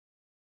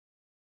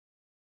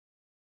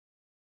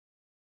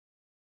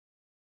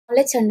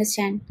Let's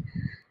understand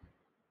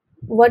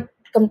what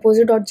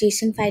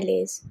composer.json file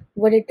is,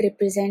 what it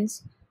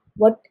represents,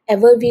 what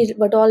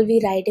all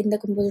we write in the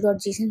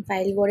composer.json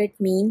file, what it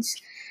means,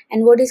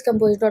 and what is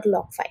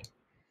composer.lock file.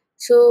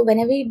 So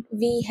whenever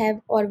we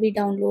have or we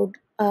download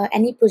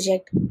any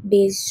project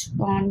based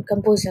on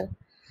Composer,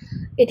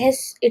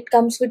 it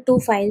comes with two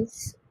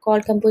files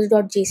called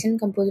composer.json,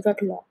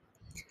 composer.lock.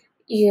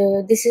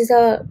 Yeah, this is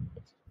a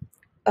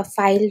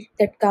file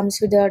that comes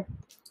with a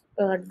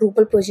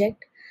Drupal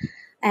project,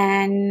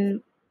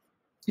 and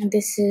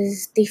this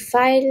is the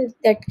file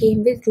that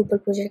came with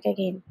Drupal project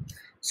again.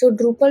 So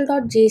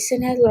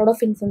Drupal.json has a lot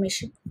of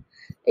information.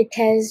 It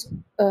has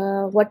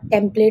what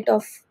template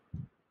of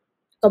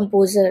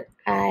composer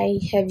I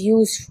have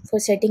used for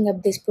setting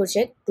up this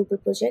project,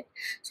 Drupal project.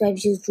 So I've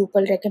used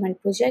Drupal recommend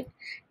project,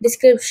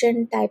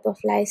 description, type of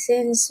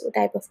license,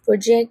 type of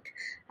project,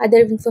 other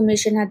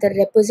information, other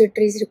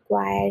repositories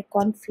required,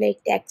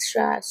 conflict,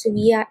 extra. So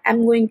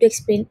I'm going to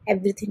explain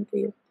everything to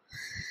you.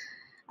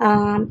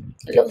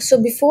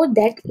 So before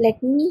that,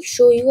 let me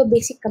show you a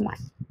basic command.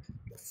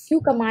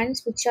 Few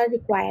commands which are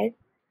required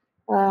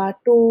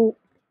to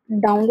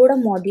download a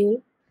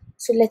module.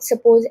 So let's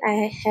suppose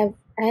I have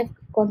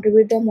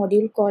contributed a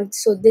module called,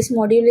 so this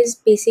module is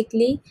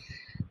basically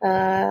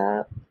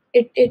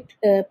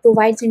it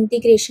provides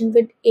integration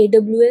with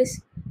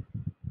AWS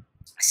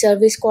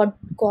service called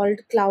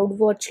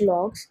CloudWatch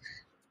Logs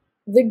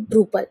with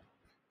Drupal.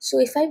 So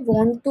if I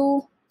want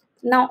to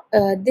now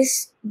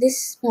this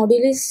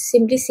module is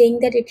simply saying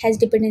that it has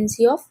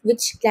dependency of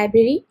which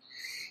library.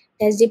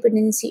 It has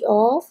dependency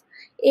of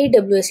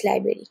AWS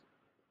library.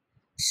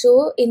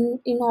 So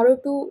in order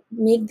to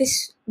make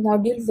this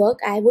module work,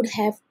 I would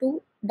have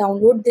to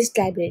download this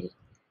library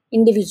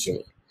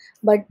individually.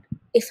 But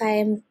if I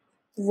am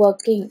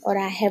working or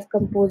I have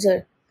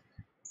Composer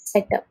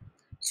set up,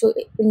 so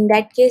in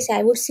that case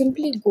I would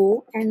simply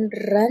go and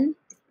run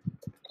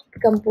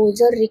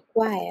composer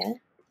require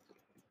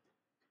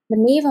the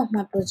name of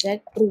my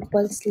project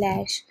Drupal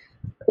slash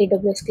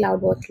AWS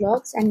CloudWatch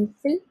Logs, and it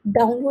will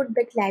download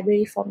that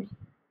library for me.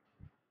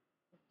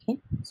 Okay,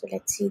 so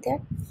let's see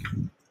that.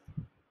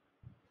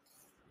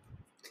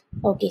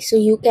 Okay, so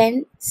you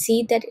can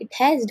see that it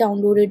has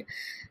downloaded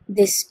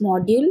this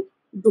module,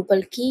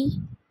 Drupal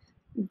key,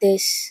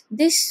 this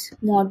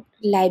mod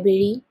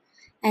library,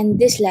 and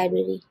this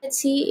library. Let's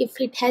see if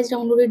it has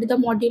downloaded the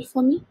module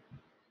for me.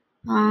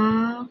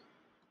 Uh,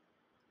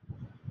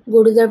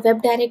 Go to the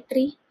web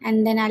directory,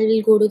 and then I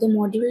will go to the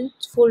modules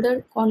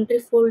folder, country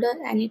folder,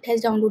 and it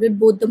has downloaded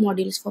both the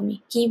modules for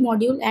me, key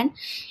module and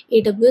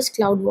AWS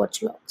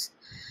CloudWatch Logs.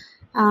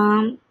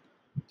 Um,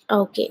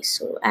 Okay,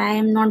 so I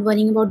am not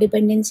worrying about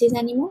dependencies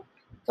anymore.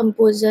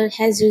 Composer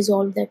has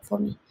resolved that for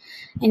me.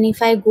 And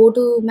if I go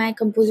to my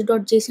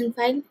composer.json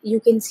file, you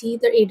can see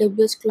the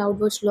AWS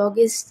CloudWatch log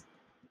is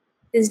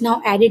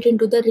now added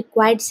into the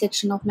required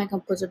section of my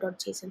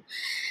composer.json.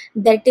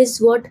 That is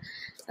what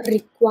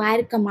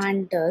require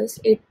command does.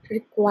 It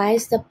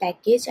requires the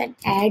package and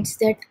adds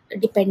that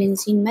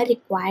dependency in my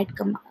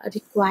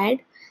required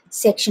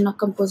section of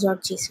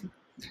composer.json.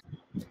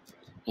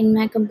 In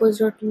my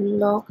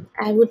composer.lock,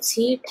 I would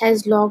see it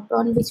has logged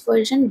on which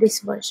version,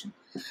 this version.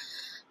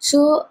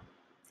 So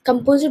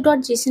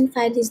composer.json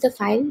file is the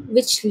file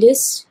which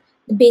lists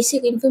the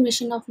basic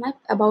information of my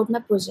about my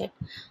project,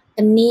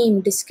 the name,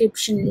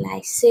 description,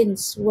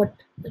 license, what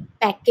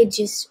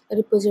packages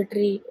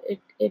repository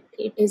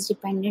it is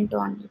dependent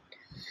on it,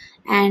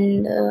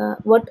 and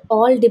what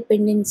all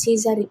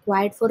dependencies are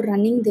required for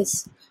running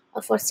this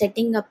or for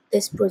setting up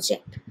this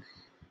project.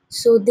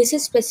 So this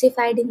is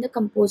specified in the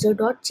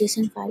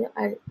composer.json file,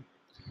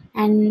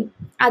 and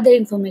other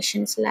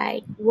informations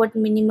like what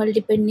minimal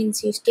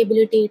dependency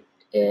stability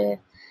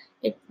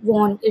it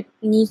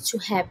needs to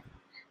have.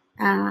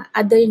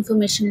 Other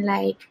information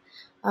like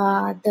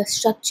the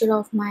structure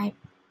of my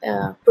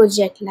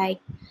project,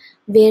 like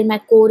where my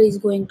core is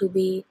going to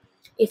be,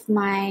 if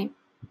my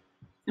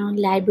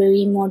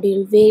library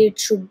module where it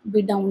should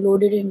be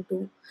downloaded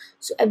into.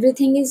 So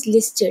everything is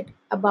listed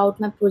about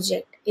my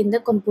project in the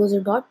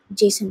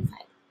composer.json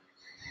file.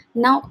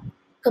 Now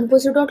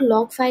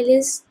composer.log file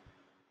is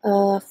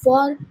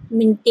for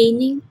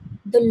maintaining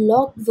the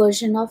logged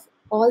version of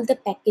all the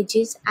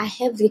packages I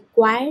have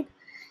required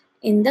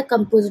in the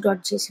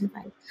composer.json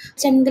file.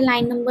 Sending the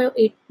line number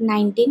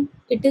 819,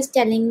 it is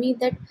telling me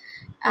that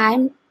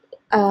I'm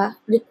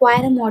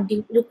require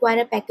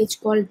a package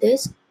called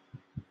this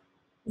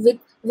with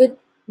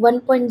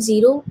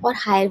 1.0 or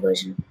higher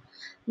version.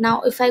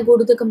 Now if I go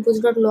to the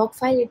composer.log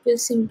file, it will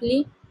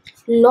simply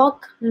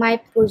log my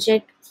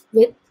project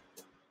with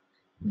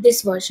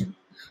this version.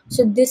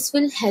 So this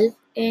will help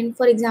in,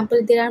 for example,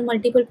 there are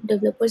multiple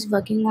developers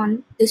working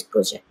on this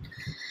project.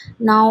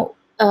 Now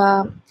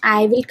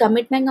I will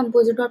commit my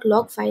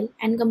composer.log file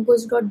and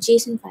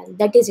composer.json file.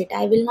 That is it.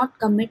 I will not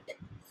commit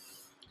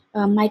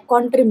my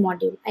contrib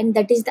module, and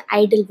that is the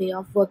ideal way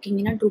of working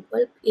in a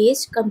Drupal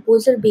based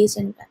composer based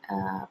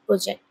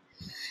project.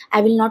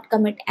 I will not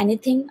commit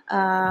anything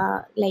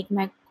like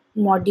my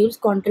modules,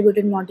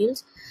 contributed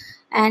modules,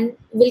 and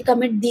will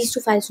commit these two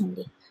files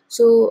only.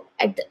 So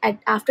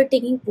after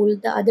taking pull,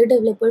 the other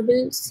developer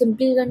will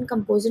simply run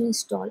composer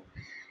install,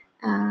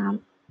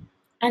 um,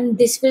 and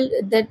this will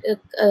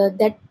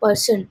that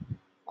person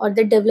or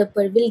the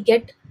developer will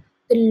get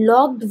the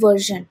logged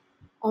version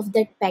of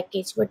that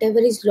package, whatever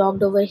is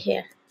logged over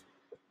here.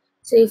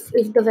 So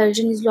if the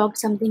version is logged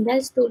something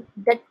else, so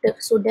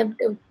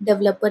that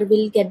developer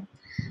will get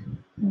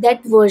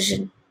that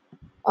version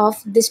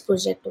of this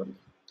project only.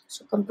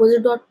 So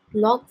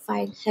composer.lock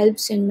file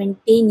helps in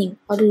maintaining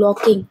or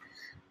locking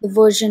the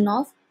version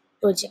of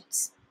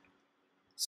projects.